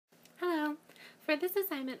For this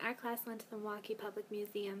assignment, our class went to the Milwaukee Public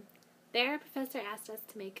Museum. There, our professor asked us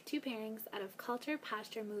to make two pairings out of culture,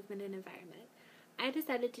 posture, movement, and environment. I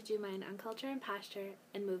decided to do mine on culture and posture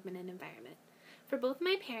and movement and environment. For both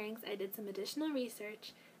my pairings, I did some additional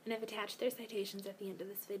research and have attached their citations at the end of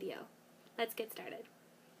this video. Let's get started.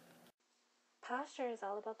 Posture is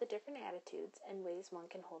all about the different attitudes and ways one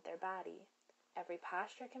can hold their body. Every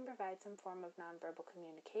posture can provide some form of nonverbal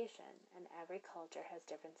communication, and every culture has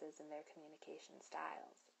differences in their communication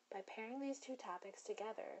styles. By pairing these two topics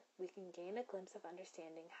together, we can gain a glimpse of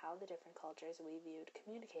understanding how the different cultures we viewed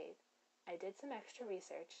communicate. I did some extra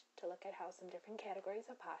research to look at how some different categories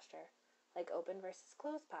of posture, like open versus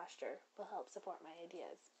closed posture, will help support my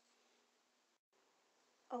ideas.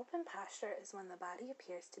 Open posture is when the body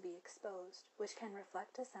appears to be exposed, which can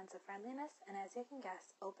reflect a sense of friendliness and, as you can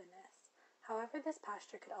guess, openness. However, this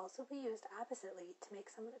posture could also be used oppositely to make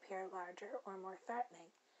someone appear larger or more threatening,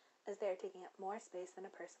 as they are taking up more space than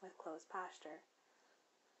a person with closed posture.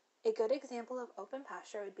 A good example of open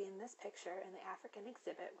posture would be in this picture in the African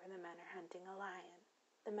exhibit where the men are hunting a lion.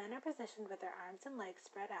 The men are positioned with their arms and legs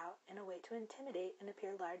spread out in a way to intimidate and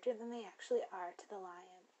appear larger than they actually are to the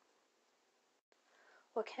lion.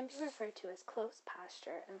 What can be referred to as closed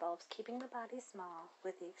posture involves keeping the body small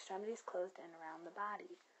with the extremities closed in around the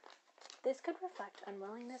body. This could reflect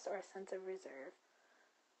unwillingness or a sense of reserve.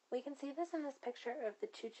 We can see this in this picture of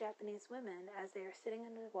the two Japanese women as they are sitting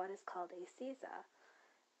in what is called a seiza,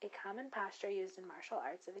 a common posture used in martial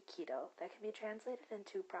arts of Aikido that can be translated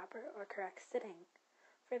into proper or correct sitting.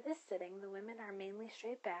 For this sitting, the women are mainly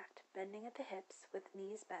straight-backed, bending at the hips, with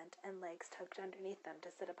knees bent and legs tucked underneath them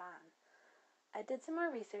to sit upon. I did some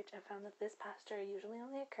more research and found that this posture usually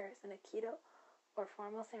only occurs in Aikido or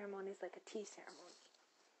formal ceremonies like a tea ceremony.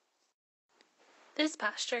 This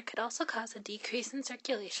posture could also cause a decrease in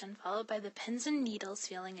circulation, followed by the pins and needles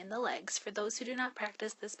feeling in the legs for those who do not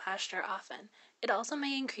practice this posture often. It also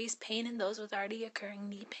may increase pain in those with already occurring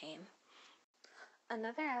knee pain.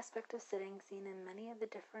 Another aspect of sitting seen in many of the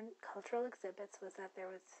different cultural exhibits was that there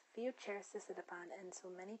was few chairs to sit upon, and so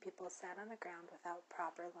many people sat on the ground without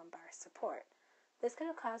proper lumbar support. This could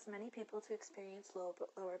have caused many people to experience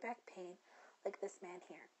lower back pain, like this man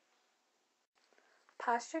here.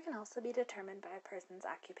 Posture can also be determined by a person's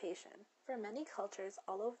occupation. For many cultures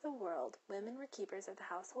all over the world, women were keepers of the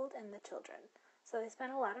household and the children, so they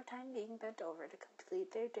spent a lot of time being bent over to complete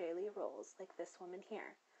their daily roles, like this woman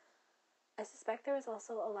here. I suspect there was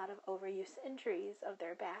also a lot of overuse injuries of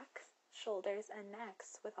their backs, shoulders, and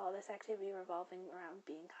necks, with all this activity revolving around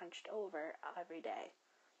being hunched over every day.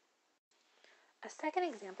 A second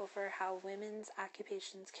example for how women's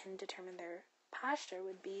occupations can determine their posture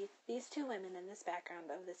would be these two women in this background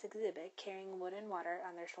of this exhibit carrying wood and water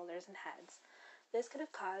on their shoulders and heads. This could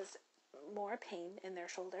have caused more pain in their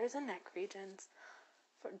shoulders and neck regions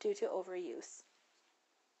due to overuse.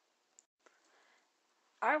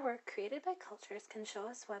 Our work created by cultures can show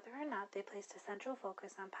us whether or not they placed a central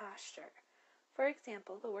focus on posture. For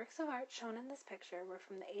example, the works of art shown in this picture were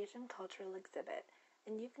from the Asian cultural exhibit,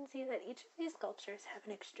 and you can see that each of these sculptures have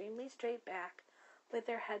an extremely straight back with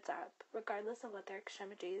their heads up, regardless of what their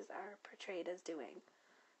extremities are portrayed as doing.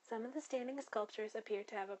 Some of the standing sculptures appear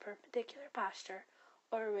to have a perpendicular posture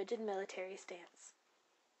or a rigid military stance.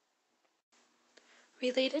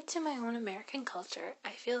 Related to my own American culture,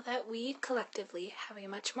 I feel that we collectively have a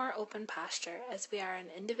much more open posture as we are an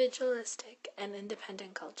individualistic and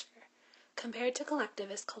independent culture. Compared to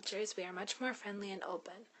collectivist cultures, we are much more friendly and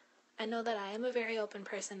open. I know that I am a very open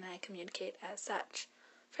person and I communicate as such.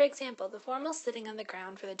 For example, the formal sitting on the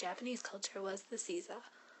ground for the Japanese culture was the seiza,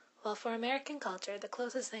 while for American culture, the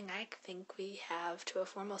closest thing I think we have to a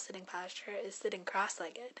formal sitting posture is sitting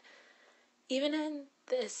cross-legged. Even in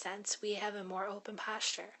this sense, we have a more open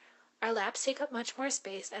posture. Our laps take up much more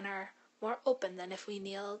space and are more open than if we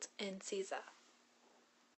kneeled in seiza.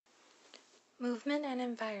 Movement and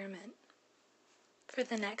environment. For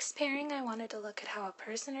the next pairing, I wanted to look at how a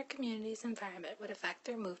person or community's environment would affect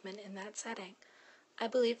their movement in that setting. I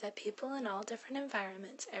believe that people in all different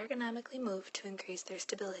environments ergonomically move to increase their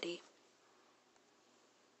stability.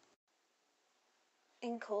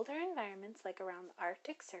 In colder environments like around the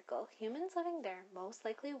Arctic Circle, humans living there most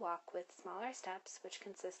likely walk with smaller steps which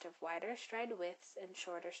consist of wider stride widths and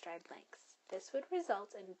shorter stride lengths. This would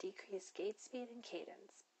result in decreased gait speed and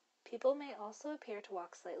cadence. People may also appear to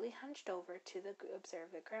walk slightly hunched over to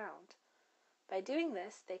observe the ground. By doing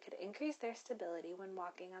this, they could increase their stability when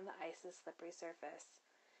walking on the ice's slippery surface.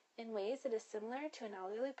 In ways, it is similar to an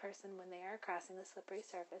elderly person when they are crossing the slippery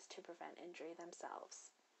surface to prevent injury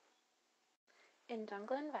themselves. In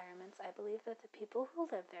jungle environments, I believe that the people who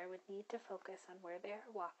live there would need to focus on where they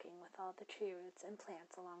are walking with all the tree roots and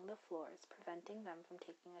plants along the floors, preventing them from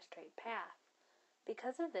taking a straight path.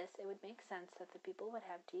 Because of this, it would make sense that the people would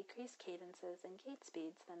have decreased cadences and gait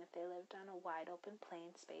speeds than if they lived on a wide open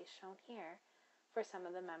plain space shown here for some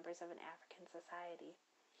of the members of an African society.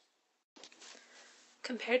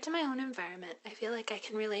 Compared to my own environment, I feel like I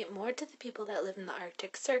can relate more to the people that live in the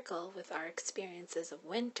Arctic Circle with our experiences of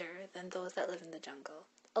winter than those that live in the jungle.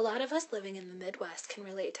 A lot of us living in the Midwest can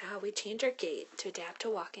relate to how we change our gait to adapt to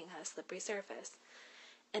walking on a slippery surface.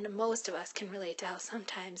 And most of us can relate to how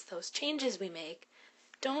sometimes those changes we make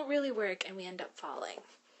don't really work and we end up falling.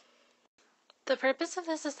 The purpose of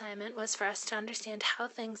this assignment was for us to understand how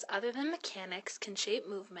things other than mechanics can shape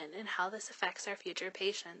movement and how this affects our future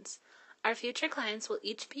patients. Our future clients will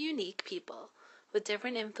each be unique people with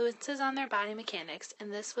different influences on their body mechanics,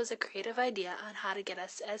 and this was a creative idea on how to get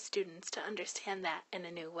us as students to understand that in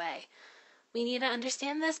a new way. We need to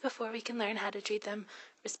understand this before we can learn how to treat them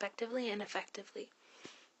respectively and effectively.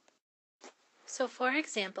 So, for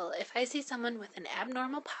example, if I see someone with an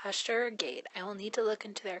abnormal posture or gait, I will need to look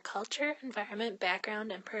into their culture, environment,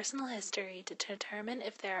 background, and personal history to determine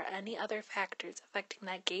if there are any other factors affecting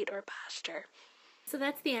that gait or posture. So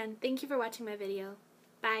that's the end. Thank you for watching my video.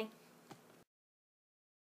 Bye.